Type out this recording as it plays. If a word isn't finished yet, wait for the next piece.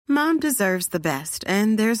Mom deserves the best,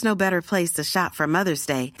 and there's no better place to shop for Mother's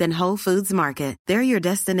Day than Whole Foods Market. They're your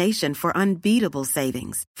destination for unbeatable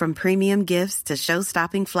savings, from premium gifts to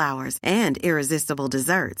show-stopping flowers and irresistible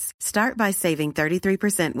desserts. Start by saving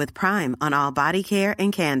 33% with Prime on all body care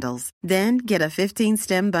and candles. Then get a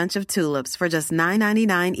 15-stem bunch of tulips for just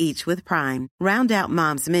 $9.99 each with Prime. Round out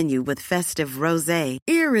Mom's menu with festive rosé,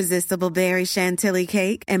 irresistible berry chantilly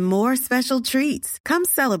cake, and more special treats. Come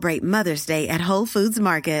celebrate Mother's Day at Whole Foods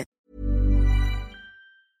Market.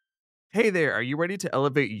 Hey there, are you ready to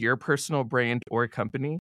elevate your personal brand or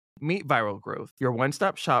company? Meet Viral Growth, your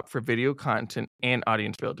one-stop shop for video content and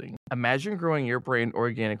audience building. Imagine growing your brand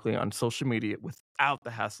organically on social media without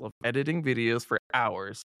the hassle of editing videos for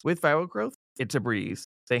hours. With Viral Growth, it's a breeze.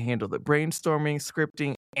 They handle the brainstorming,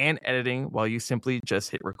 scripting, and editing while you simply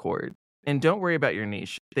just hit record. And don't worry about your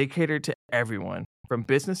niche. They cater to everyone, from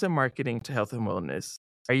business and marketing to health and wellness.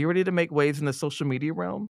 Are you ready to make waves in the social media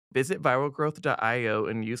realm? Visit viralgrowth.io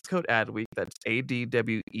and use code ADWEEK, that's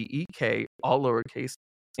ADWEEK, all lowercase,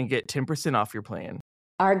 and get 10% off your plan.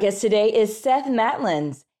 Our guest today is Seth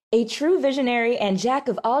Matlins, a true visionary and jack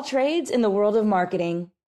of all trades in the world of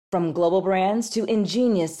marketing. From global brands to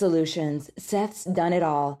ingenious solutions, Seth's done it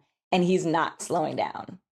all, and he's not slowing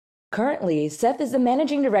down. Currently, Seth is the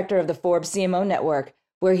managing director of the Forbes CMO network,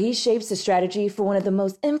 where he shapes the strategy for one of the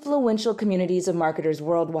most influential communities of marketers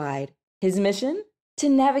worldwide. His mission? To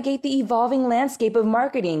navigate the evolving landscape of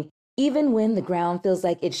marketing, even when the ground feels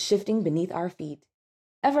like it's shifting beneath our feet.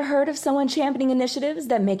 Ever heard of someone championing initiatives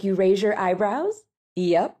that make you raise your eyebrows?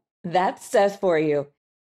 Yep, that's Seth for you.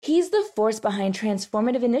 He's the force behind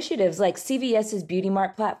transformative initiatives like CVS's Beauty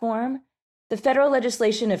Mart platform, the federal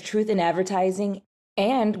legislation of truth in advertising,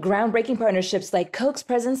 and groundbreaking partnerships like Coke's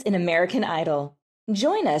presence in American Idol.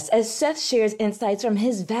 Join us as Seth shares insights from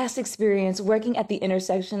his vast experience working at the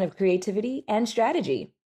intersection of creativity and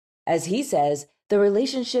strategy. As he says, the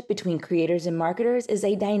relationship between creators and marketers is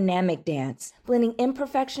a dynamic dance, blending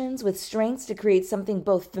imperfections with strengths to create something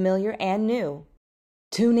both familiar and new.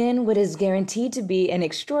 Tune in what is guaranteed to be an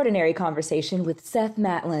extraordinary conversation with Seth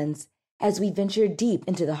Matlins as we venture deep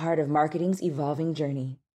into the heart of marketing's evolving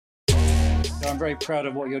journey. I'm very proud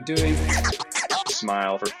of what you're doing.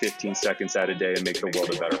 Smile for 15 seconds out a day and make the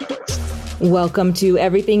world a better place. Welcome to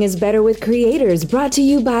Everything is Better with Creators, brought to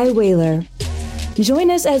you by Whaler.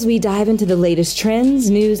 Join us as we dive into the latest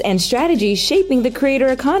trends, news, and strategies shaping the creator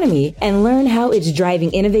economy and learn how it's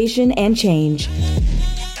driving innovation and change.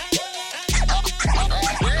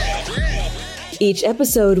 Each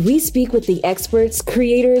episode, we speak with the experts,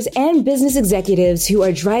 creators, and business executives who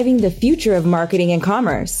are driving the future of marketing and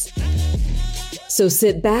commerce. So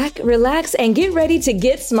sit back, relax, and get ready to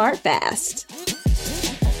get smart fast.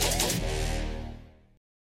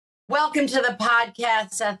 Welcome to the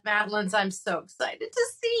podcast, Seth Matlins. I'm so excited to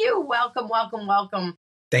see you. Welcome, welcome, welcome.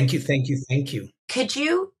 Thank you. Could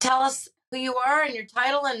you tell us who you are and your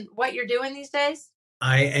title and what you're doing these days?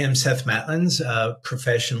 I am Seth Matlins.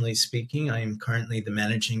 Professionally speaking, I am currently the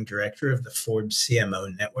managing director of the Forbes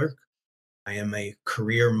CMO network. I am a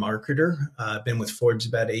career marketer. I've been with Forbes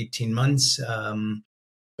about 18 months,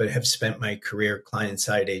 but have spent my career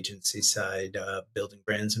client-side, agency side, building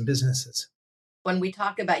brands and businesses. When we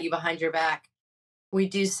talk about you behind your back, we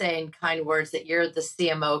do say in kind words that you're the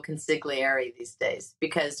CMO consigliere these days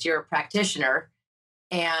because you're a practitioner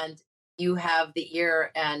and you have the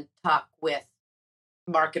ear and talk with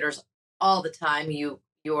marketers all the time.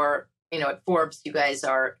 You're at Forbes, you guys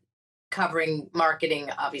are covering marketing,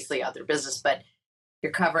 obviously other business, but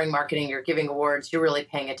you're covering marketing, you're giving awards, you're really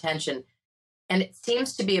paying attention. And it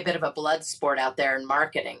seems to be a bit of a blood sport out there in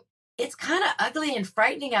marketing. It's kind of ugly and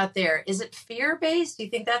frightening out there. Is it fear-based? Do you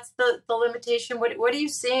think that's the limitation? What are you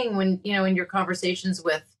seeing when, in your conversations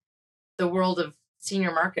with the world of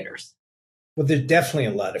senior marketers? Well, there's definitely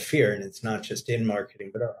a lot of fear, and it's not just in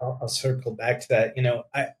marketing, but I'll circle back to that.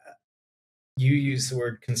 You use the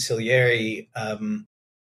word consigliere.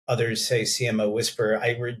 Others say CMO whisperer.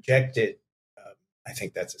 I reject it. I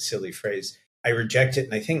think that's a silly phrase. I reject it.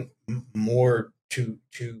 And I think more to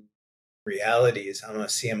reality is I'm a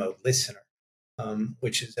CMO listener,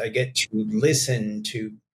 which is I get to listen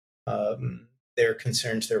to their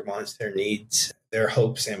concerns, their wants, their needs, their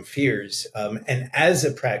hopes and fears. And as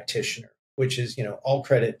a practitioner, which is, all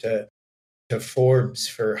credit to Forbes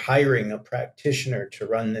for hiring a practitioner to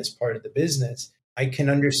run this part of the business, I can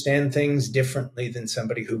understand things differently than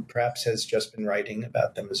somebody who perhaps has just been writing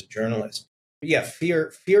about them as a journalist. But yeah,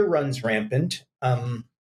 fear runs rampant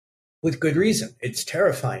with good reason. It's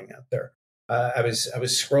terrifying out there. I was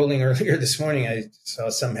scrolling earlier this morning. I saw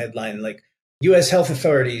some headline like U.S. health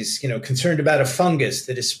authorities, concerned about a fungus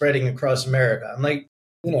that is spreading across America. I'm like,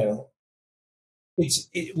 you know,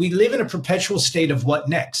 we live in a perpetual state of what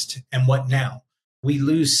next and what now. We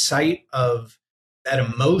lose sight of that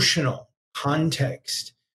emotional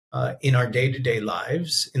context in our day-to-day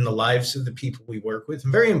lives, in the lives of the people we work with,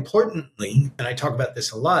 and very importantly, and I talk about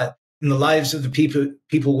this a lot, in the lives of the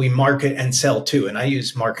people we market and sell to. And I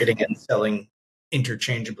use marketing and selling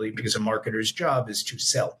interchangeably because a marketer's job is to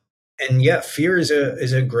sell. And yeah, fear is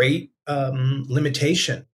a great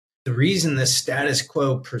limitation. The reason the status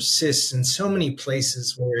quo persists in so many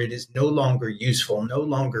places where it is no longer useful, no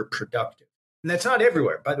longer productive, and that's not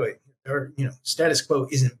everywhere, by the way. Status quo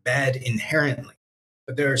isn't bad inherently,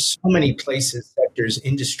 but there are so many places, sectors,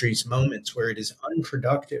 industries, moments where it is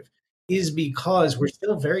unproductive, is because we're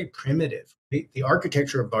still very primitive. The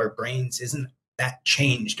architecture of our brains isn't that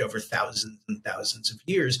changed over thousands and thousands of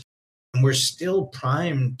years, and we're still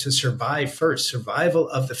primed to survive first, survival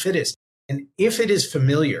of the fittest. And if it is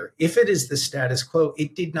familiar, if it is the status quo,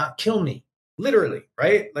 it did not kill me, literally,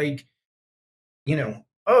 right? Like,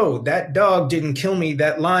 oh, that dog didn't kill me.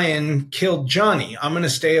 That lion killed Johnny. I'm going to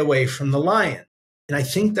stay away from the lion. And I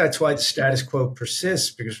think that's why the status quo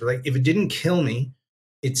persists, because we're like, if it didn't kill me,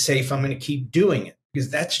 it's safe. I'm going to keep doing it, because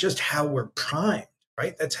that's just how we're primed,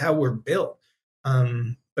 right? That's how we're built.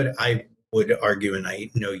 But I would argue, and I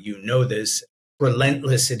know you know this,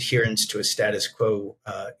 relentless adherence to a status quo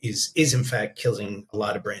is in fact killing a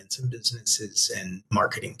lot of brands and businesses and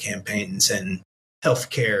marketing campaigns and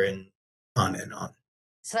healthcare and on and on.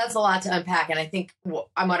 So that's a lot to unpack. And I think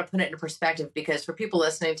I want to put it into perspective, because for people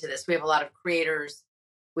listening to this, we have a lot of creators,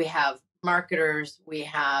 we have marketers, we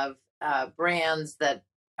have brands that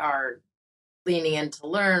are leaning in to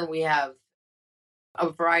learn. We have a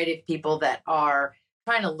variety of people that are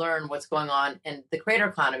trying to learn what's going on in the creator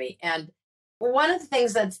economy. And one of the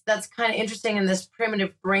things that's kind of interesting in this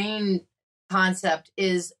primitive brain concept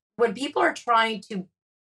is when people are trying to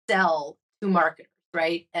sell to marketers,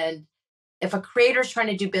 right? And if a creator is trying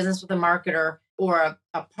to do business with a marketer, or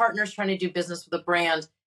a partner is trying to do business with a brand,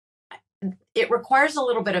 it requires a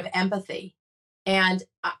little bit of empathy. And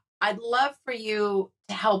I'd love for you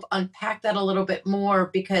to help unpack that a little bit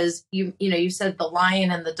more, because you said the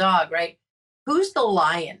lion and the dog, right? Who's the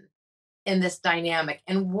lion in this dynamic,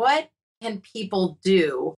 and what can people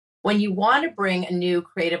do when you want to bring a new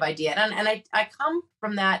creative idea? And I come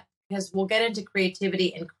from that because we'll get into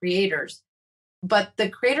creativity and creators, but the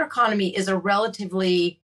creator economy is a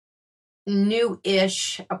relatively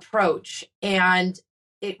new-ish approach, and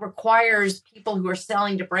it requires people who are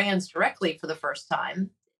selling to brands directly for the first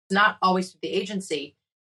time, not always through the agency.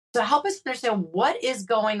 So help us understand what is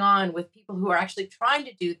going on with people who are actually trying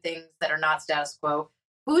to do things that are not status quo.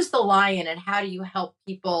 Who's the lion, and how do you help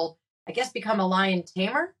people, I guess, become a lion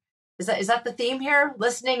tamer? Is that the theme here?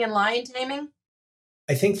 Listening and lion taming?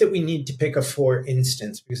 I think that we need to pick a for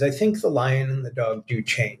instance, because I think the lion and the dog do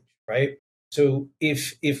change, right? So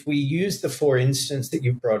if we use the for instance that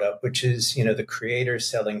you brought up, which is, the creator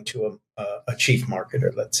selling to a chief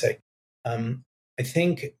marketer, let's say, I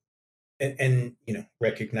think, and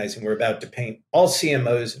recognizing we're about to paint all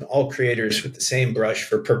CMOs and all creators with the same brush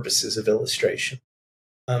for purposes of illustration.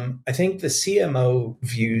 I think the CMO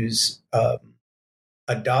views a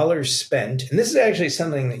dollar spent, and this is actually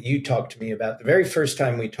something that you talked to me about the very first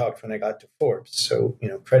time we talked when I got to Forbes. So,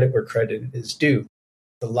 credit where credit is due.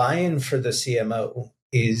 The lion for the CMO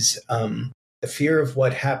is the fear of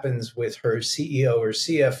what happens with her CEO or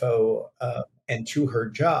CFO and to her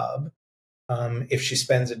job if she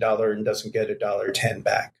spends $1 and doesn't get $1.10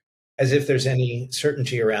 back, as if there's any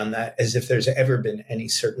certainty around that, as if there's ever been any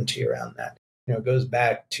certainty around that. It goes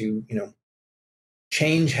back to,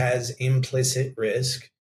 change has implicit risk,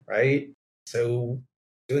 right? So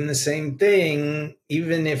doing the same thing,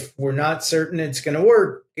 even if we're not certain it's going to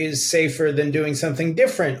work, is safer than doing something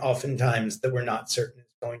different oftentimes that we're not certain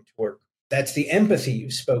is going to work. That's the empathy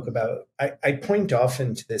you spoke about. I point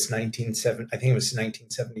often to this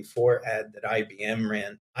 1974 ad that IBM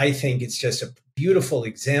ran. I think it's just a beautiful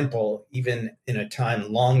example, even in a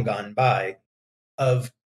time long gone by,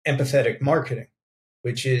 of empathetic marketing,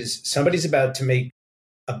 which is somebody's about to make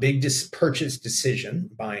a big purchase decision.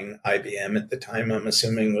 Buying IBM at the time, I'm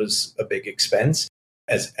assuming, was a big expense,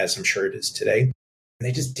 as I'm sure it is today. And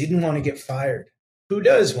they just didn't want to get fired. Who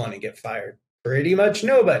does want to get fired? Pretty much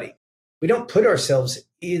nobody. We don't put ourselves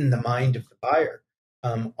in the mind of the buyer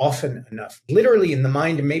often enough, literally in the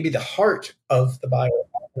mind and maybe the heart of the buyer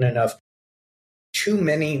often enough. Too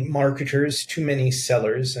many marketers, too many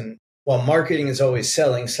sellers, and while marketing is always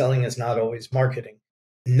selling, selling is not always marketing.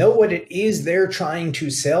 Know what it is they're trying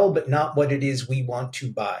to sell, but not what it is we want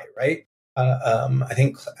to buy, right? I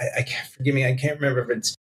think, forgive me, I can't remember if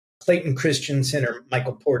it's Clayton Christensen or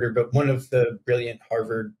Michael Porter, but one of the brilliant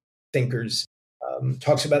Harvard thinkers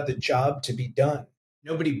talks about the job to be done.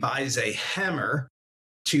 Nobody buys a hammer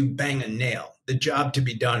to bang a nail. The job to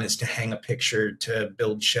be done is to hang a picture, to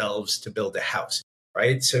build shelves, to build a house,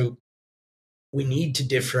 right? So we need to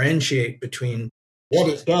differentiate between what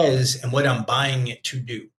it does and what I'm buying it to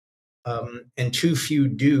do. And too few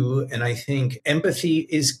do. And I think empathy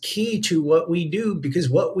is key to what we do, because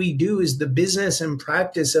what we do is the business and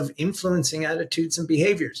practice of influencing attitudes and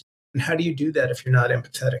behaviors. And how do you do that if you're not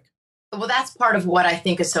empathetic? Well, that's part of what I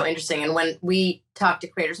think is so interesting. And when we talk to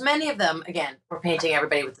creators, many of them, again, we're painting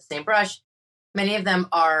everybody with the same brush. Many of them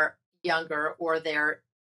are younger, or they're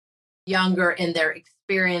younger in their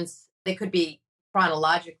experience. They could be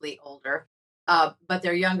chronologically older, but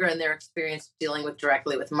they're younger in their experience dealing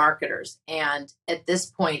directly with marketers. And at this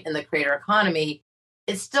point in the creator economy,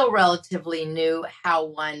 it's still relatively new how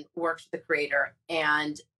one works with the creator.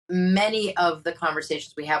 And many of the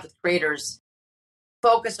conversations we have with creators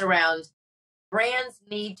focus around brands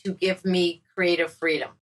need to give me creative freedom.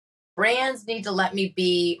 Brands need to let me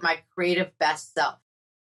be my creative best self.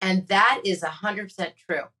 And that is 100%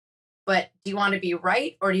 true. But do you want to be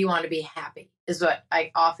right, or do you want to be happy, is what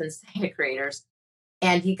I often say to creators.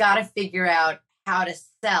 And you got to figure out how to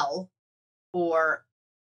sell or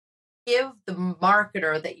give the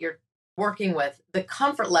marketer that you're working with the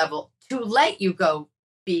comfort level to let you go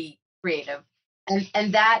be creative.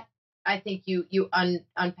 And that, I think you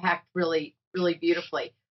unpacked really, really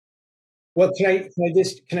beautifully. Well, can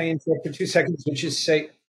I interrupt for 2 seconds, which is say,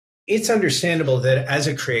 it's understandable that as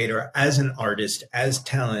a creator, as an artist, as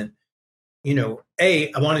talent,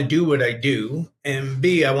 A, I want to do what I do, and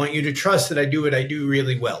B, I want you to trust that I do what I do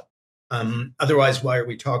really well. Otherwise, why are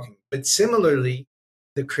we talking? But similarly,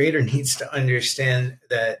 the creator needs to understand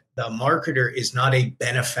that the marketer is not a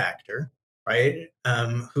benefactor, right?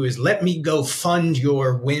 Who is, let me go fund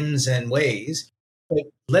your whims and ways, but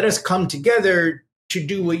let us come together to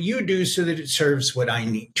do what you do so that it serves what I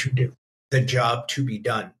need to do, the job to be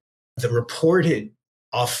done. The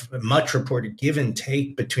much reported give and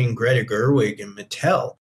take between Greta Gerwig and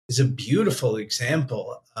Mattel is a beautiful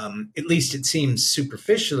example, at least it seems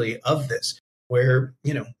superficially, of this, where,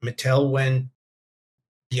 Mattel went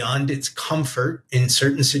beyond its comfort in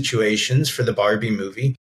certain situations for the Barbie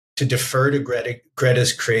movie to defer to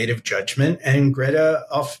Greta's creative judgment. And Greta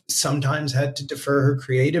sometimes had to defer her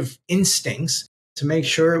creative instincts to make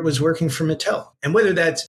sure it was working for Mattel. And whether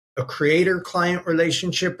that's a creator-client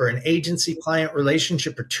relationship or an agency-client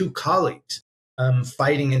relationship or two colleagues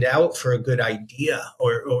fighting it out for a good idea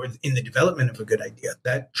or in the development of a good idea,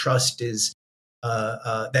 that trust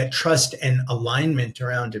and alignment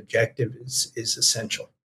around objective is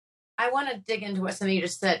essential. I want to dig into what something you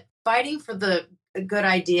just said. Fighting for the good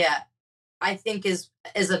idea, I think, is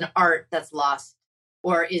an art that's lost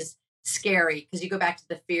or is scary, because you go back to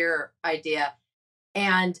the fear idea.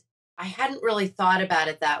 And I hadn't really thought about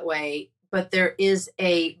it that way, but there is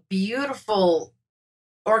a beautiful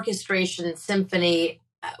orchestration symphony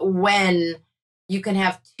when you can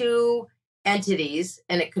have two entities,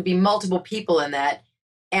 and it could be multiple people in that.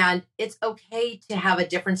 And it's okay to have a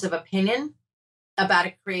difference of opinion about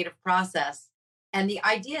a creative process. And the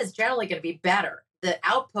idea is generally going to be better. The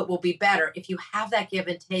output will be better if you have that give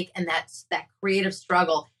and take and that creative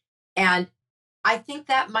struggle. And I think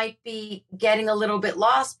that might be getting a little bit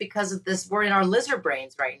lost because of this. We're in our lizard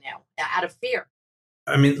brains right now out of fear.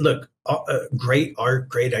 I mean, look, great art,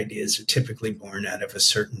 great ideas are typically born out of a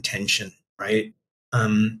certain tension, right?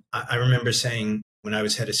 I remember saying when I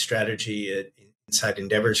was head of strategy at Inside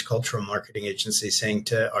Endeavor's cultural marketing agency, saying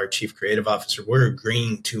to our chief creative officer, we're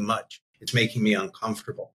agreeing too much. It's making me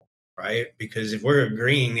uncomfortable, right? Because if we're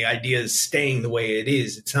agreeing, the idea is staying the way it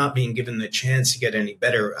is. It's not being given the chance to get any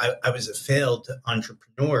better. I was a failed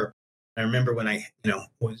entrepreneur. I remember when I,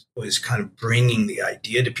 was kind of bringing the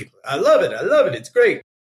idea to people. I love it. It's great.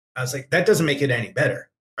 I was like, that doesn't make it any better,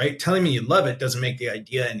 right? Telling me you love it doesn't make the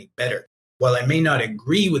idea any better. While I may not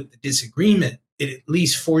agree with the disagreement, it at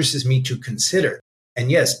least forces me to consider.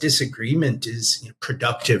 And yes, disagreement is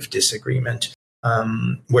productive disagreement,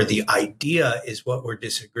 where the idea is what we're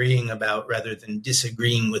disagreeing about rather than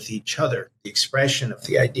disagreeing with each other. The expression of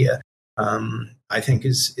the idea, I think,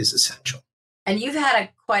 is essential. And you've had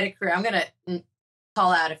quite a career. I'm going to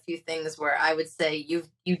call out a few things where I would say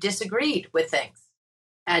you disagreed with things.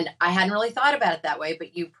 And I hadn't really thought about it that way,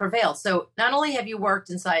 but you prevailed. So not only have you worked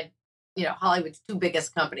inside, Hollywood's two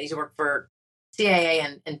biggest companies, you work for CAA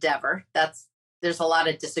and Endeavor. There's a lot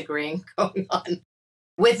of disagreeing going on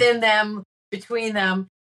within them, between them.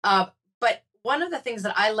 But one of the things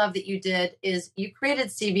that I love that you did is you created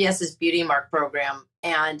CVS's Beauty Mark program.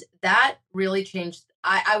 And that really changed,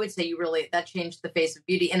 I would say that changed the face of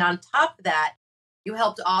beauty. And on top of that, you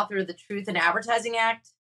helped author the Truth in Advertising Act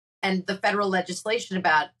and the federal legislation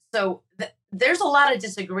about. So there's a lot of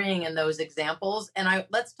disagreeing in those examples. And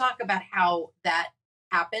let's talk about how that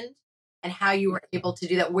happened and how you were able to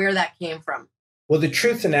do that, where that came from. Well, the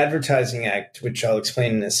Truth in Advertising Act, which I'll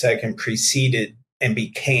explain in a second, preceded and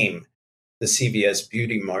became the CVS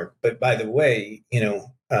Beauty Mark. But by the way,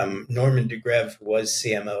 Norman DeGreve was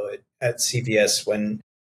CMO at CVS when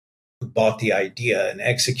he bought the idea and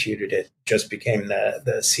executed it, just became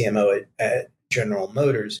the CMO at General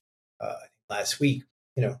Motors last week.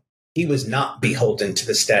 He was not beholden to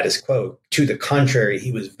the status quo. To the contrary,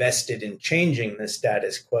 he was vested in changing the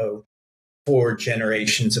status quo for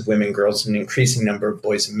generations of women, girls, and an increasing number of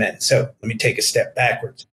boys and men. So let me take a step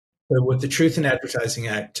backwards. So what the Truth in Advertising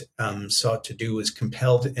Act sought to do was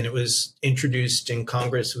compelled, and it was introduced in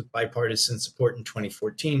Congress with bipartisan support in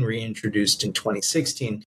 2014, reintroduced in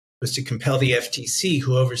 2016, was to compel the FTC,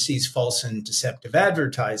 who oversees false and deceptive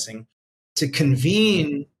advertising, to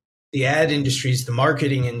convene the ad industries, the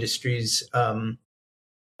marketing industries,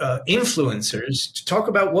 influencers to talk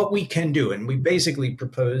about what we can do. And we basically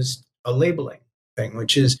proposed a labeling thing,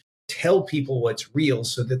 which is tell people what's real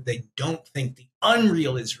so that they don't think the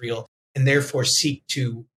unreal is real and therefore seek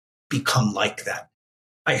to become like that.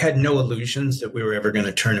 I had no illusions that we were ever going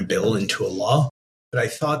to turn a bill into a law, but I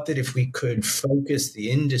thought that if we could focus the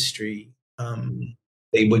industry,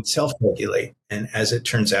 they would self-regulate. And as it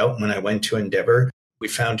turns out, when I went to Endeavor, we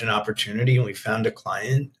found an opportunity and we found a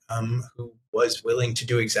client who was willing to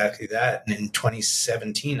do exactly that. And in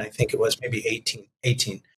 2017, I think it was maybe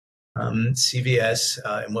 18, CVS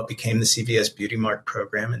and what became the CVS Beauty Mark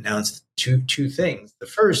program announced two things. The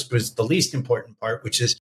first was the least important part, which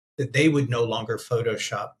is that they would no longer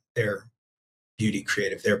Photoshop their beauty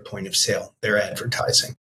creative, their point of sale, their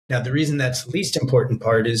advertising. Now, the reason that's the least important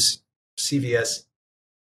part is CVS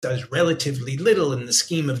does relatively little in the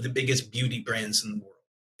scheme of the biggest beauty brands in the world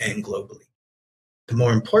and globally. The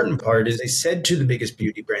more important part is they said to the biggest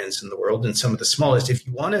beauty brands in the world and some of the smallest, if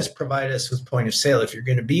you want to provide us with point of sale, if you're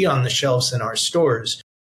going to be on the shelves in our stores,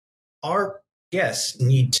 our guests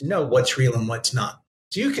need to know what's real and what's not.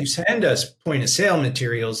 So you can send us point of sale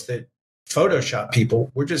materials that Photoshop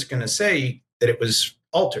people. We're just going to say that it was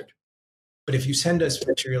altered. But if you send us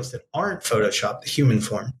materials that aren't Photoshopped, the human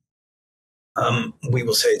form, we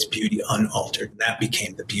will say it's beauty unaltered. That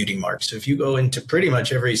became the Beauty Mark. So if you go into pretty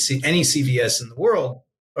much any CVS in the world,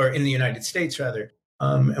 or in the United States rather,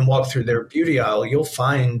 and walk through their beauty aisle, you'll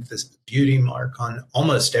find this Beauty Mark on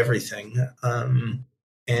almost everything.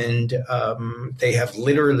 And they have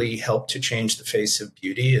literally helped to change the face of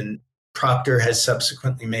beauty. And Procter has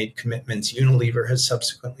subsequently made commitments. Unilever has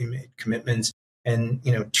subsequently made commitments. And,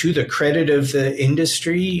 to the credit of the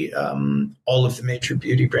industry, all of the major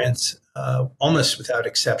beauty brands, almost without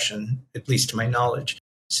exception, at least to my knowledge,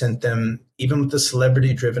 sent them, even with the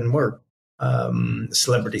celebrity-driven work,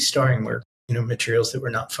 celebrity starring work, materials that were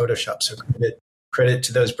not Photoshopped. So credit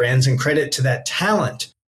to those brands and credit to that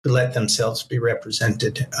talent who let themselves be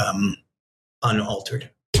represented unaltered.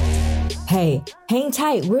 Hey, hang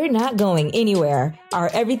tight. We're not going anywhere. Our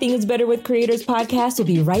Everything is Better with Creators podcast will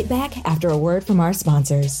be right back after a word from our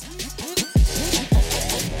sponsors.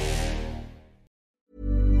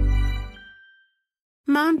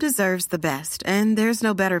 Mom deserves the best, and there's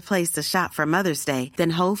no better place to shop for Mother's Day than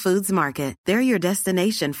Whole Foods Market. They're your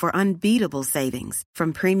destination for unbeatable savings,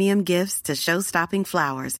 from premium gifts to show-stopping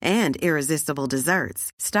flowers and irresistible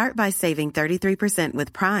desserts. Start by saving 33%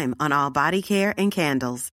 with Prime on all body care and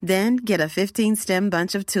candles. Then get a 15-stem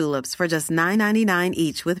bunch of tulips for just $9.99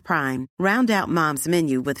 each with Prime. Round out Mom's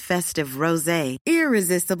menu with festive rosé,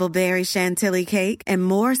 irresistible berry chantilly cake, and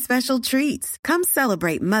more special treats. Come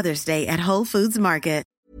celebrate Mother's Day at Whole Foods Market.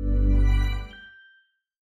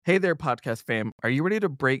 Hey there, podcast fam. Are you ready to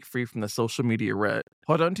break free from the social media rut?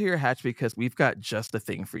 Hold on to your hatch because we've got just the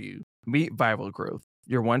thing for you. Meet Viral Growth,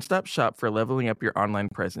 your one-stop shop for leveling up your online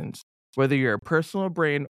presence. Whether you're a personal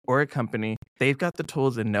brand or a company, they've got the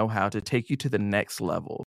tools and know-how to take you to the next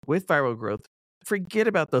level. With Viral Growth, forget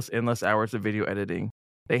about those endless hours of video editing.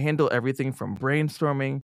 They handle everything from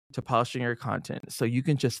brainstorming to polishing your content so you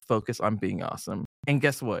can just focus on being awesome. And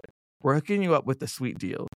guess what? We're hooking you up with a sweet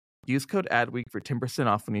deal. Use code ADWEEK for 10%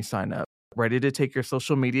 off when you sign up. Ready to take your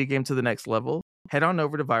social media game to the next level? Head on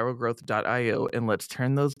over to viralgrowth.io and let's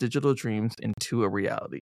turn those digital dreams into a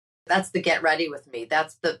reality. That's the get ready with me.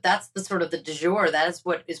 That's the sort of the du jour. That is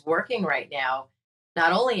what is working right now.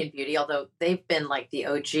 not only in beauty, although they've been like the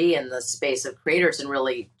OG in the space of creators and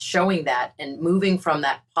really showing that and moving from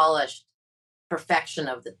that polished perfection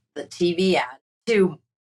of the TV ad to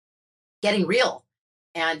getting real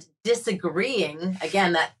and disagreeing,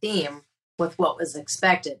 again, that theme with what was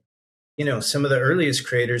expected. Some of the earliest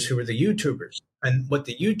creators who were the YouTubers, and what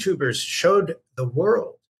the YouTubers showed the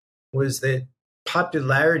world was that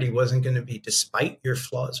popularity wasn't going to be despite your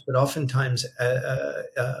flaws, but oftentimes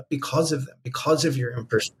because of them, because of your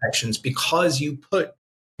imperfections, because you put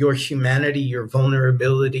your humanity, your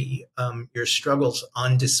vulnerability, your struggles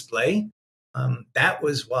on display. That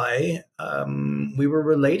was why we were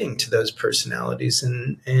relating to those personalities,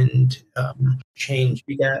 and change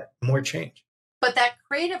begat more change. But that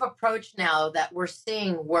creative approach now that we're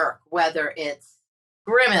seeing work, whether it's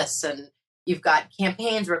Grimace, and you've got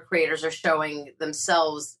campaigns where creators are showing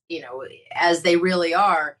themselves, as they really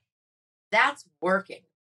are, that's working.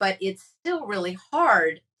 But it's still really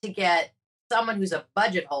hard to get someone who's a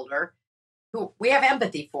budget holder, who we have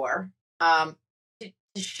empathy for, to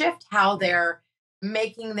shift how they're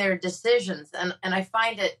making their decisions. And I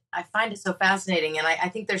find it so fascinating. And I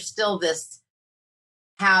think there's still this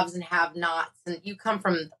haves and have nots. And you come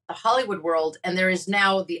from the Hollywood world, and there is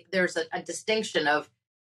now there's a distinction of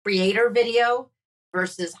creator video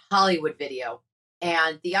versus Hollywood video.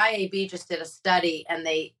 And the IAB just did a study, and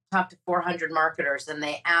they talked to 400 marketers, and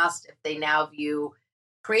they asked if they now view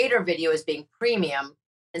creator video as being premium,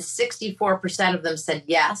 and 64% of them said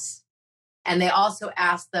yes. And they also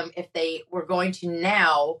asked them if they were going to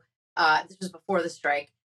now, this was before the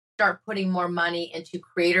strike, start putting more money into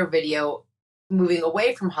creator video, moving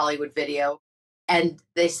away from Hollywood video. And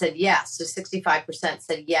they said yes. So 65%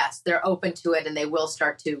 said yes, they're open to it, and they will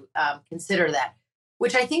start to consider that,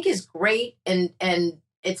 which I think is great. And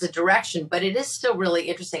it's a direction, but it is still really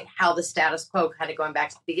interesting how the status quo, kind of going back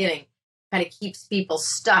to the beginning, kind of keeps people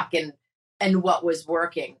stuck in what was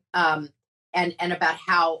working, and about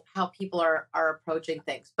how people are approaching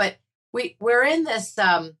things. But we're in this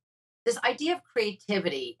this idea of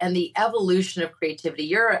creativity and the evolution of creativity.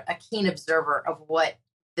 You're a keen observer of what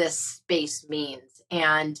this space means,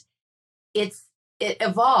 and it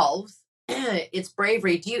evolves. It's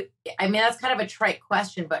bravery. That's kind of a trite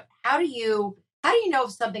question, but how do you know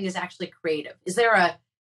if something is actually creative?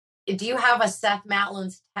 Do you have a Seth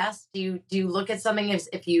Matlins test? Do you look at something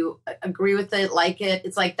if you agree with it, like it?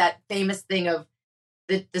 It's like that famous thing of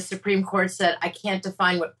the Supreme Court said, I can't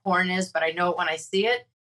define what porn is, but I know it when I see it.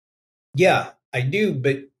 Yeah, I do,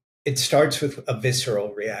 but it starts with a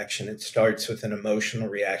visceral reaction. It starts with an emotional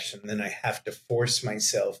reaction. Then I have to force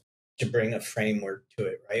myself to bring a framework to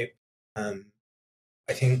it, right?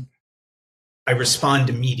 I think I respond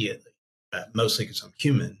immediately, mostly because I'm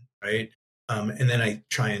human, right? And then I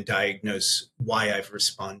try and diagnose why I've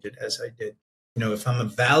responded as I did. If I'm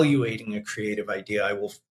evaluating a creative idea, I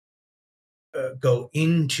will go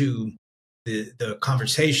into the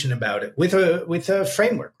conversation about it with a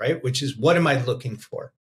framework, right? Which is, what am I looking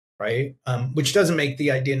for, right? Which doesn't make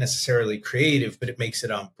the idea necessarily creative, but it makes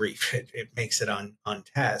it on brief. It makes it on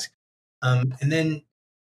task. And then,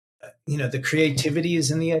 the creativity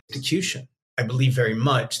is in the execution. I believe very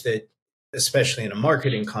much that, especially in a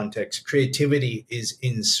marketing context, creativity is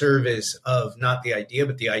in service of not the idea,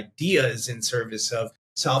 but the idea is in service of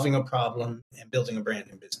solving a problem and building a brand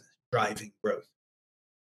and business, driving growth.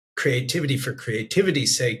 Creativity for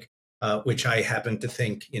creativity's sake, which I happen to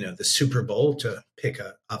think, the Super Bowl, to pick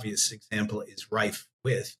an obvious example, is rife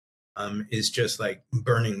with, is just like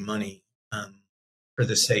burning money for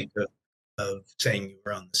the sake of saying you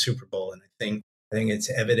were on the Super Bowl. And I think it's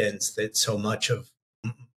evidence that so much of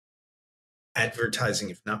advertising,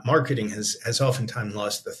 if not marketing, has oftentimes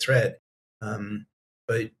lost the thread.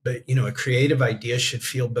 But a creative idea should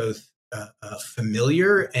feel both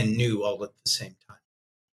familiar and new all at the same time.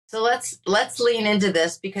 So let's lean into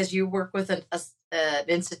this, because you work with an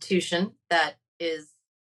institution that is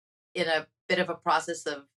in a bit of a process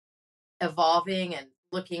of evolving and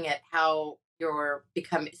looking at how you're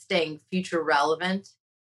staying future relevant.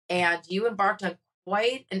 And you embarked on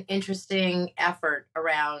quite an interesting effort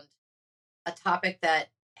around a topic that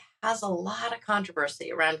has a lot of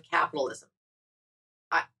controversy around capitalism.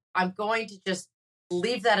 I'm going to just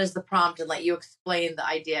leave that as the prompt and let you explain the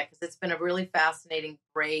idea, because it's been a really fascinating,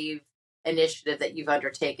 brave initiative that you've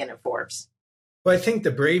undertaken at Forbes. Well, I think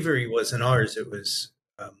the bravery wasn't ours. It was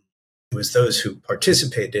those who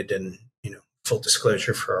participated, and full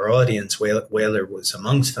disclosure for our audience, Whaler was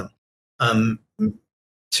amongst them.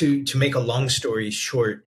 To make a long story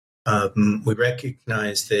short, we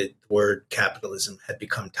recognized that the word capitalism had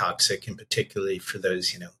become toxic, and particularly for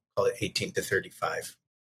those, call it 18 to 35,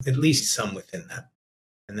 at least some within that.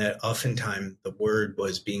 and that oftentimes the word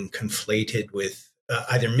was being conflated with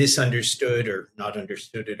either misunderstood or not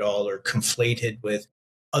understood at all, or conflated with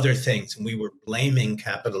other things. And we were blaming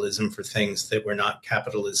capitalism for things that were not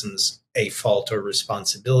capitalism's a fault or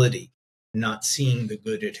responsibility, not seeing the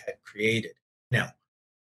good it had created. Now,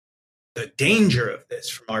 the danger of this,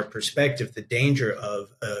 from our perspective, the danger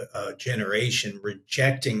of a generation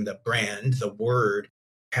rejecting the brand, the word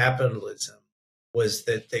capitalism, was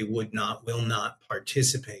that they will not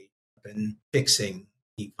participate in fixing,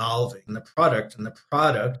 evolving the product. And the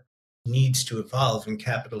product needs to evolve. And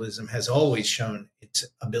capitalism has always shown its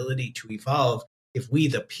ability to evolve if we,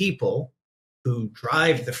 the people who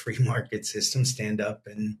drive the free market system, stand up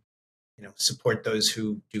and support those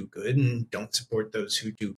who do good and don't support those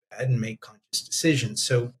who do bad and make conscious decisions.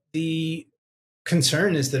 So the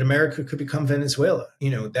concern is that America could become Venezuela.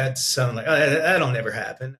 That's like, oh, that'll never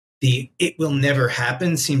happen. The "it will never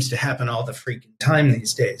happen" seems to happen all the freaking time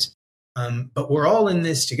these days. But we're all in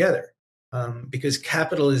this together because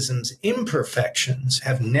capitalism's imperfections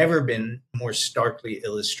have never been more starkly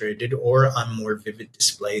illustrated or on more vivid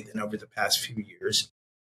display than over the past few years.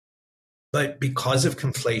 But because of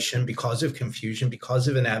conflation, because of confusion, because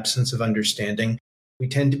of an absence of understanding, we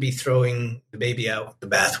tend to be throwing the baby out with the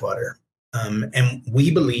bathwater. And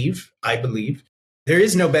I believe, there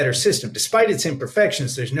is no better system. Despite its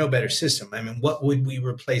imperfections, there's no better system. I mean, what would we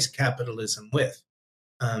replace capitalism with?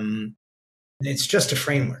 And it's just a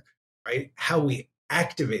framework, right? How we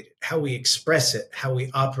activate it, how we express it, how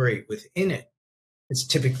we operate within it. It's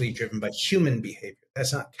typically driven by human behavior.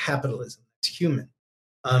 That's not capitalism, it's human.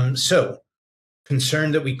 So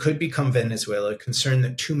concerned that we could become Venezuela, concerned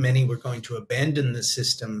that too many were going to abandon the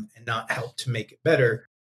system and not help to make it better,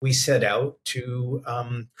 we set out to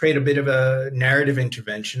create a bit of a narrative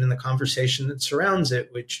intervention in the conversation that surrounds it,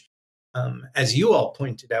 which, as you all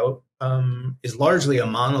pointed out, is largely a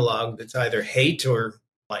monologue that's either hate or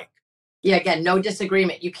like. Yeah, again, no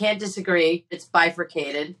disagreement. You can't disagree. It's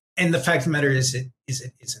bifurcated. And the fact of the matter is, it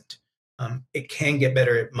isn't. It can get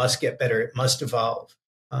better. It must get better. It must evolve.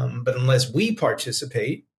 But unless we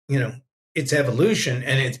participate, its evolution,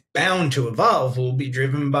 and it's bound to evolve, will be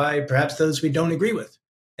driven by perhaps those we don't agree with.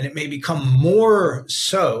 And it may become more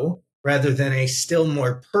so rather than a still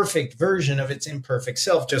more perfect version of its imperfect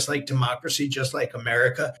self, just like democracy, just like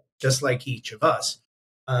America, just like each of us.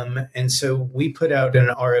 And so we put out an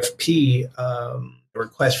RFP,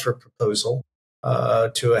 request for proposal,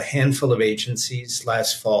 to a handful of agencies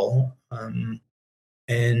last fall.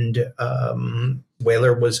 And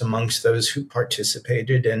Whaler was amongst those who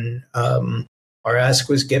participated. And our ask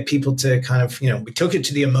was get people to kind of, we took it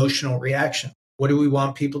to the emotional reaction. What do we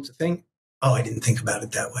want people to think? Oh, I didn't think about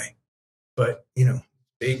it that way. But,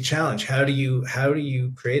 big challenge. How do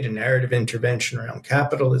you create a narrative intervention around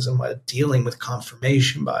capitalism while dealing with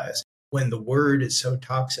confirmation bias when the word is so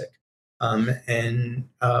toxic?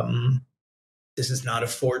 This is not a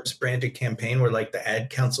Forbes branded campaign. We're like the ad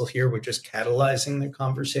council here. We're just catalyzing the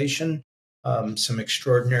conversation. Some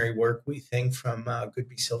extraordinary work, we think, from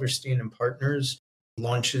Goodby Silverstein and Partners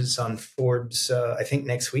launches on Forbes, I think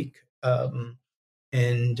next week.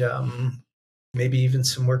 And maybe even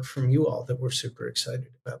some work from you all that we're super excited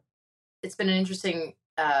about. It's been an interesting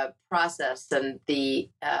process, and the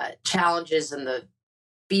challenges and the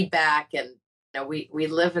feedback. And we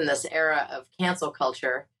live in this era of cancel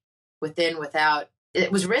culture, within, without. It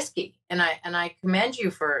was risky, and I commend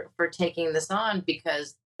you for taking this on,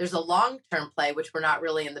 because there's a long-term play, which we're not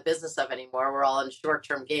really in the business of anymore. We're all in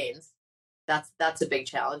short-term gains. That's a big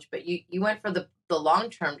challenge. But you went for the long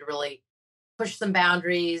term to really push some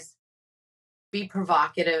boundaries, be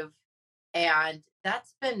provocative, and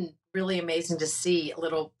that's been really amazing to see. A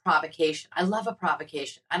little provocation. I love a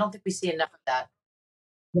provocation. I don't think we see enough of that.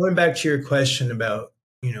 Going back to your question about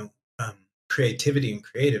creativity and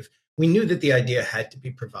creative, we knew that the idea had to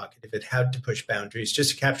be provocative. It had to push boundaries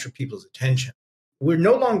just to capture people's attention. We're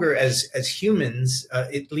no longer as humans,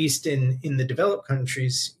 at least in the developed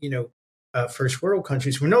countries, first world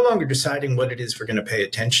countries, we're no longer deciding what it is we're going to pay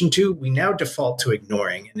attention to. We now default to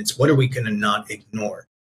ignoring, and it's what are we going to not ignore?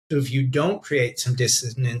 So if you don't create some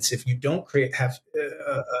dissonance, if you don't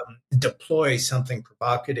deploy something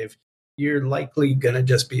provocative, you're likely going to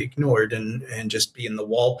just be ignored and just be in the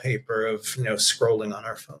wallpaper of scrolling on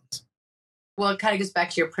our phones. Well, it kind of goes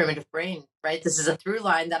back to your primitive brain, right? This is a through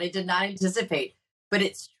line that I did not anticipate, but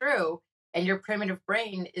it's true. And your primitive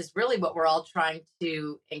brain is really what we're all trying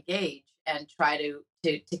to engage and try to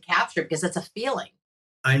capture, because it's a feeling.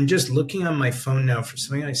 I'm just looking on my phone now for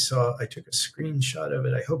something I saw. I took a screenshot of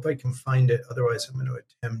it. I hope I can find it. Otherwise, I'm going to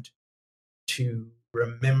attempt to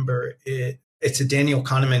remember it. it's a Daniel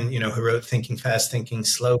Kahneman, who wrote Thinking Fast, Thinking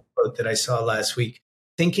Slow quote that I saw last week.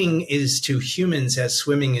 Thinking is to humans as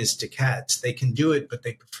swimming is to cats. They can do it, but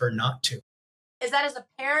they prefer not to. Is that as a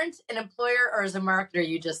parent, an employer, or as a marketer?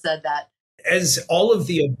 You just said that. As all of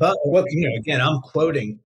the above, again, I'm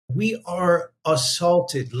quoting, we are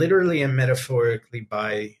assaulted literally and metaphorically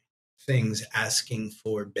by things asking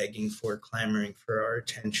for, begging for, clamoring for our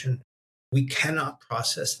attention. We cannot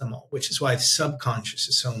process them all, which is why subconscious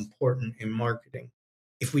is so important in marketing.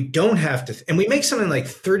 If we don't have to, and we make something like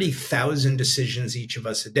 30,000 decisions each of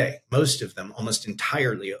us a day, most of them, almost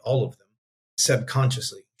entirely, all of them,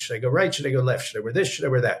 subconsciously. Should I go right? Should I go left? Should I wear this? Should I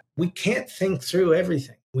wear that? We can't think through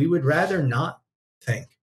everything. We would rather not think,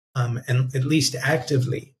 and at least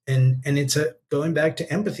actively. And it's going back to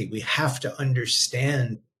empathy. We have to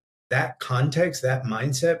understand that context, that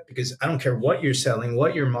mindset, because I don't care what you're selling,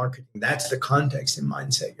 what you're marketing, that's the context and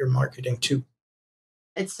mindset you're marketing to.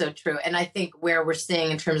 It's so true. And I think where we're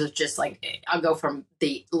seeing in terms of just like, I'll go from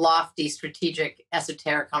the lofty, strategic,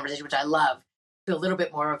 esoteric conversation, which I love, to a little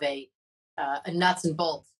bit more of a nuts and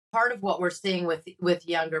bolts. Part of what we're seeing with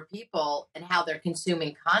younger people and how they're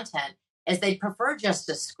consuming content is they prefer just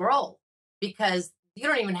to scroll, because you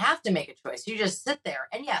don't even have to make a choice. You just sit there.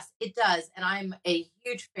 And yes, it does. And I'm a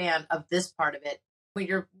huge fan of this part of it. When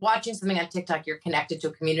you're watching something on TikTok, you're connected to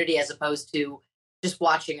a community as opposed to just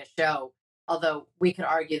watching a show. Although we could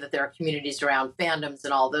argue that there are communities around fandoms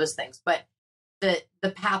and all those things. But the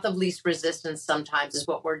path of least resistance sometimes is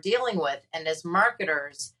what we're dealing with. And as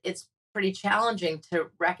marketers, it's pretty challenging to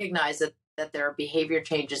recognize that there are behavior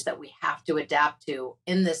changes that we have to adapt to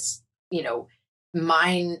in this,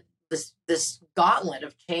 this gauntlet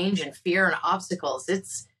of change and fear and obstacles.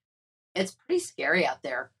 It's pretty scary out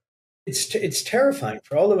there. It's terrifying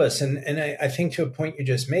for all of us. And I think to a point you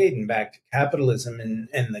just made, and back to capitalism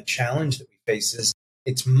and the challenge that we face, is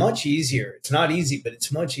it's much easier. It's not easy, but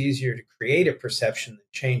it's much easier to create a perception than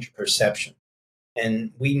change a perception.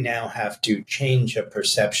 And we now have to change a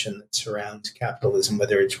perception that surrounds capitalism,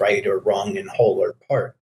 whether it's right or wrong in whole or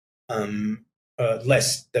part,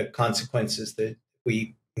 lest the consequences that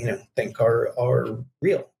we think are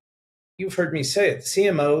real. You've heard me say it.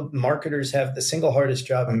 CMO marketers have the single hardest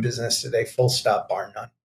job in business today, full stop, bar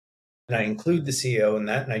none. And I include the CEO in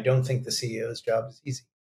that, and I don't think the CEO's job is easy.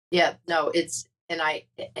 Yeah, no,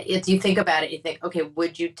 you think about it, you think, okay,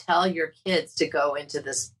 would you tell your kids to go into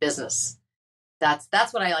this business?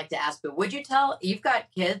 That's what I like to ask. But you've got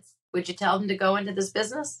kids, would you tell them to go into this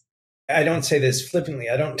business? I don't say this flippantly.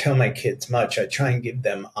 I don't tell my kids much. I try and give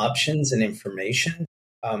them options and information.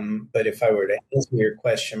 But if I were to answer your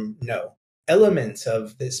question, no. Elements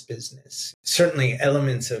of this business, certainly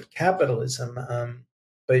elements of capitalism,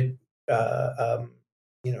 but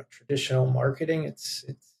traditional marketing,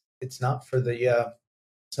 it's not for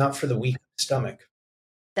the weak stomach.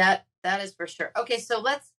 That is for sure. Okay, so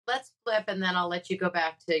let's flip, and then I'll let you go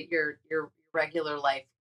back to your regular life.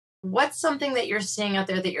 What's something that you're seeing out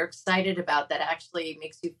there that you're excited about that actually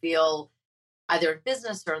makes you feel either in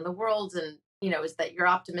business or in the world, and is that you're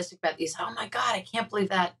optimistic about these? Oh my God, I can't believe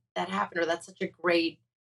that happened, or that's such a great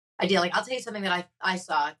idea. Like, I'll tell you something that I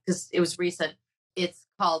saw because it was recent. It's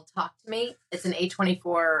called Talk to Me. It's an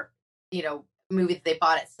A24, movie that they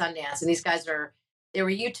bought at Sundance, and these guys they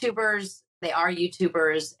were YouTubers. They are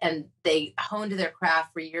YouTubers, and they honed their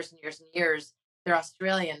craft for years and years and years. They're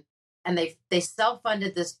Australian, and they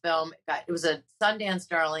self-funded this film. It was a Sundance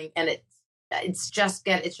darling, and it's just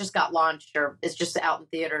got launched, or it's just out in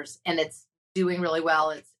theaters, and it's doing really well.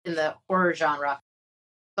 It's in the horror genre.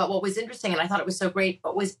 But what was interesting, and I thought it was so great,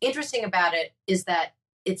 what was interesting about it is that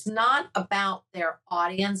it's not about their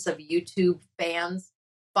audience of YouTube fans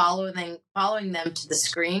following them to the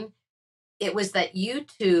screen. It was that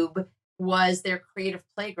YouTube was their creative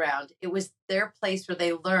playground. It was their place where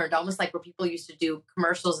they learned, almost like where people used to do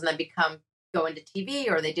commercials and then go into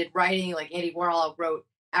TV, or they did writing, like Andy Warhol wrote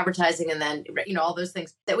advertising, and then all those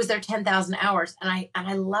things. That was their 10,000 hours, and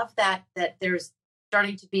I love that there's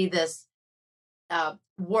starting to be this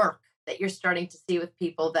work that you're starting to see with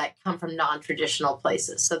people that come from non-traditional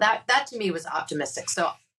places. So that to me was optimistic.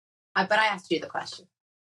 So, but I asked you the question.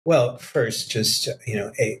 Well, first, just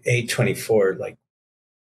A24, like,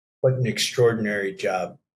 what an extraordinary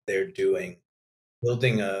job they're doing,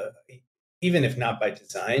 building even if not by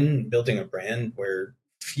design, building a brand where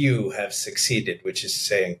few have succeeded, which is to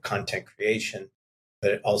say in content creation.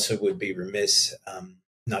 But it also would be remiss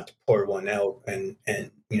not to pour one out and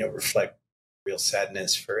reflect real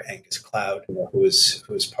sadness for Angus Cloud, who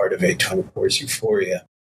was part of A24's euphoria.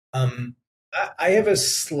 I have a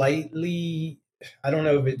slightly, I don't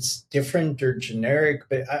know if it's different or generic,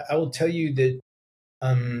 but I will tell you that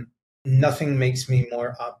nothing makes me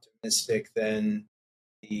more optimistic than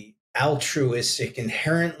the altruistic,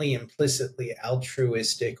 inherently, implicitly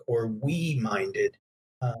altruistic or we-minded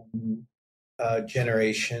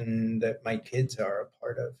generation that my kids are a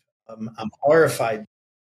part of. I'm horrified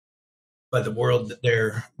by the world that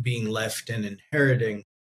they're being left and inheriting,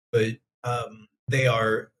 but they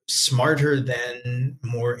are smarter than,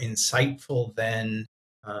 more insightful than,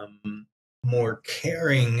 more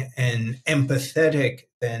caring and empathetic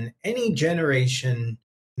than any generation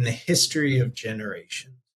in the history of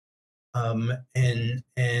generations. And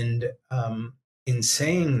in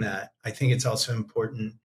saying that, I think it's also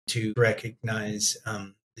important to recognize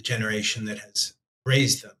the generation that has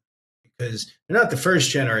raised them, because they're not the first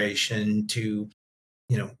generation to,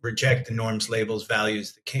 reject the norms, labels,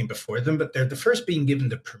 values that came before them, but they're the first being given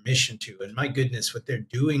the permission to. And my goodness, what they're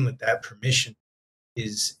doing with that permission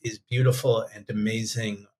is beautiful and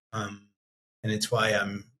amazing. And it's why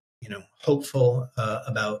I'm, hopeful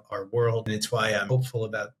about our world, and it's why I'm hopeful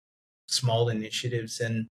about small initiatives.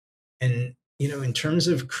 And in terms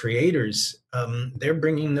of creators, they're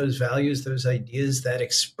bringing those values, those ideas, that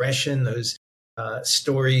expression, those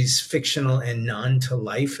stories, fictional and non, to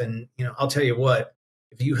life. And I'll tell you what,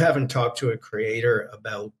 if you haven't talked to a creator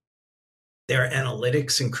about their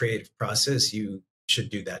analytics and creative process, you should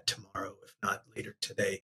do that tomorrow, if not later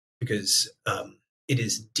today, because it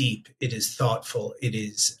is deep, it is thoughtful, it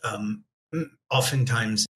is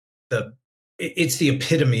oftentimes it's the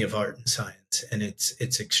epitome of art and science, and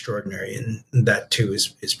it's extraordinary, and that too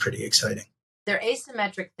is pretty exciting. They're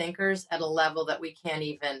asymmetric thinkers at a level that we can't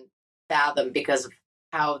even fathom because of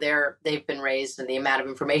how they've been raised and the amount of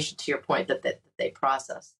information, to your point, that they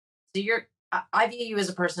process. So I view you as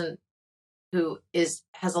a person who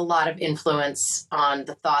has a lot of influence on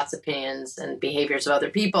the thoughts, opinions, and behaviors of other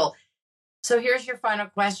people. So here's your final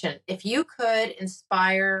question. If you could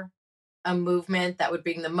inspire a movement that would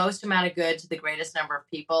bring the most amount of good to the greatest number of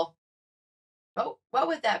people, what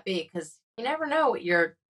would that be? Because you never know what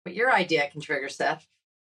your idea can trigger, Seth.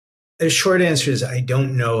 The short answer is I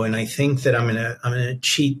don't know, and I think that I'm gonna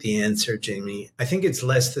cheat the answer, Jamie. I think it's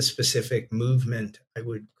less the specific movement I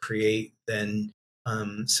would create than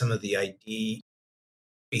some of the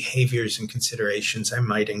behaviors and considerations I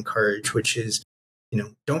might encourage, which is,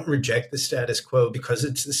 don't reject the status quo because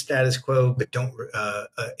it's the status quo, but don't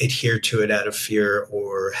adhere to it out of fear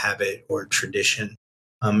or habit or tradition.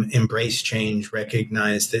 Embrace change,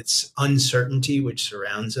 recognize that uncertainty which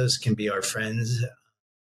surrounds us can be our friends,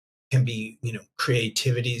 can be,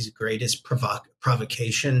 creativity's greatest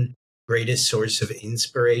provocation, greatest source of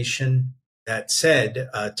inspiration. That said,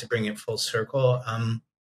 to bring it full circle,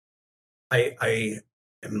 I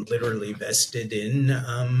am literally vested in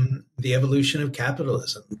the evolution of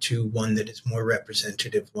capitalism to one that is more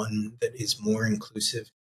representative, one that is more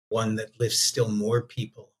inclusive, one that lifts still more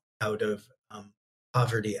people out of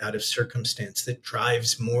poverty, out of circumstance, that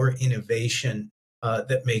drives more innovation,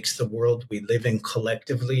 that makes the world we live in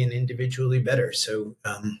collectively and individually better. So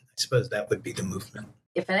I suppose that would be the movement.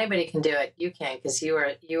 If anybody can do it, you can, because you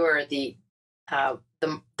are the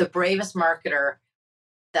bravest marketer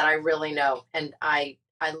that I really know. And I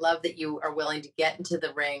love that you are willing to get into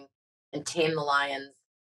the ring and tame the lions,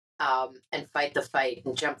 and fight the fight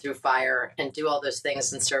and jump through fire and do all those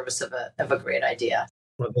things in service of a great idea.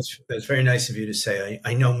 Well, that's very nice of you to say.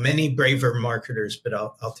 I know many braver marketers, but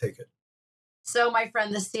I'll take it. So, my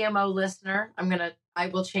friend, the CMO listener, I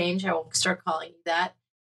will change. I will start calling you that.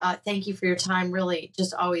 Thank you for your time. Really,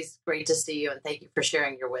 just always great to see you, and thank you for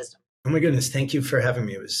sharing your wisdom. Oh my goodness, thank you for having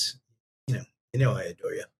me. It was, I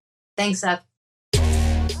adore you. Thanks, Seth.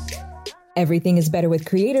 Everything is Better with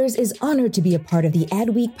Creators is honored to be a part of the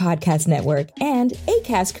Adweek Podcast Network and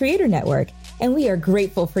Acast Creator Network, and we are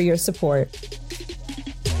grateful for your support.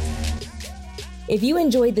 If you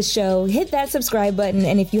enjoyed the show, hit that subscribe button,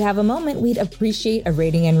 and if you have a moment, we'd appreciate a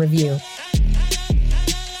rating and review.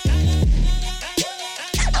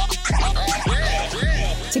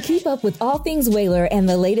 To keep up with all things Whalar and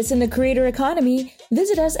the latest in the creator economy,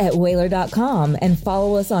 visit us at whalar.com and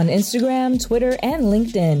follow us on Instagram, Twitter, and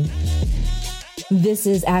LinkedIn. This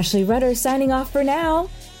is Ashley Rudder signing off for now.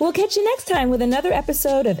 We'll catch you next time with another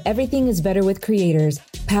episode of Everything is Better with Creators,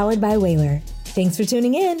 powered by Whalar. Thanks for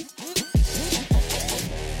tuning in.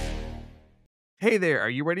 Hey there, are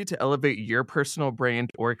you ready to elevate your personal brand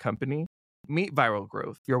or company? Meet Viral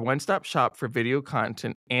Growth, your one-stop shop for video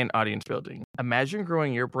content and audience building. Imagine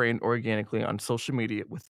growing your brand organically on social media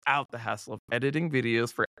without the hassle of editing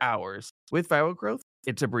videos for hours. With Viral Growth,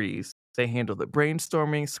 it's a breeze. They handle the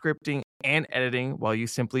brainstorming, scripting, and editing while you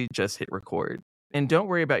simply just hit record. And don't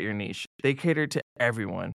worry about your niche. They cater to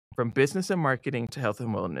everyone, from business and marketing to health and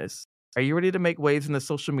wellness. Are you ready to make waves in the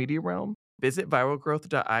social media realm? Visit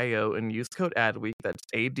viralgrowth.io and use code ADWEEK, that's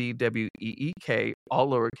ADWEEK, all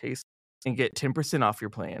lowercase, and get 10% off your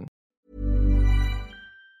plan.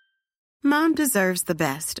 Mom deserves the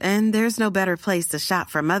best, and there's no better place to shop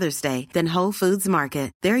for Mother's Day than Whole Foods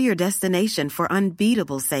Market. They're your destination for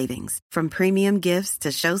unbeatable savings, from premium gifts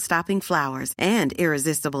to show-stopping flowers and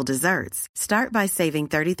irresistible desserts. Start by saving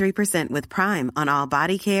 33% with Prime on all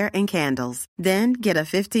body care and candles. Then get a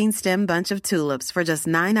 15-stem bunch of tulips for just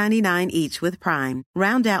 $9.99 each with Prime.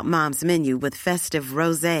 Round out Mom's menu with festive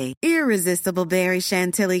rosé, irresistible berry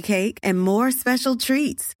chantilly cake, and more special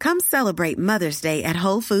treats. Come celebrate Mother's Day at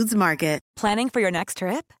Whole Foods Market. Planning for your next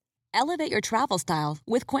trip? Elevate your travel style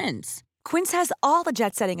with Quince. Quince has all the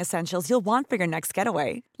jet-setting essentials you'll want for your next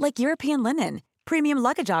getaway, like European linen, premium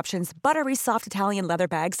luggage options, buttery soft Italian leather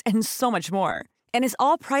bags, and so much more. And is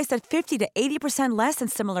all priced at 50 to 80% less than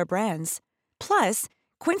similar brands. Plus,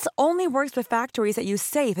 Quince only works with factories that use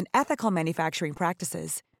safe and ethical manufacturing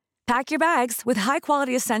practices. Pack your bags with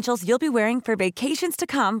high-quality essentials you'll be wearing for vacations to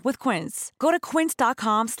come with Quince. Go to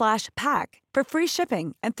quince.com/pack for free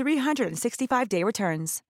shipping and 365-day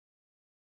returns.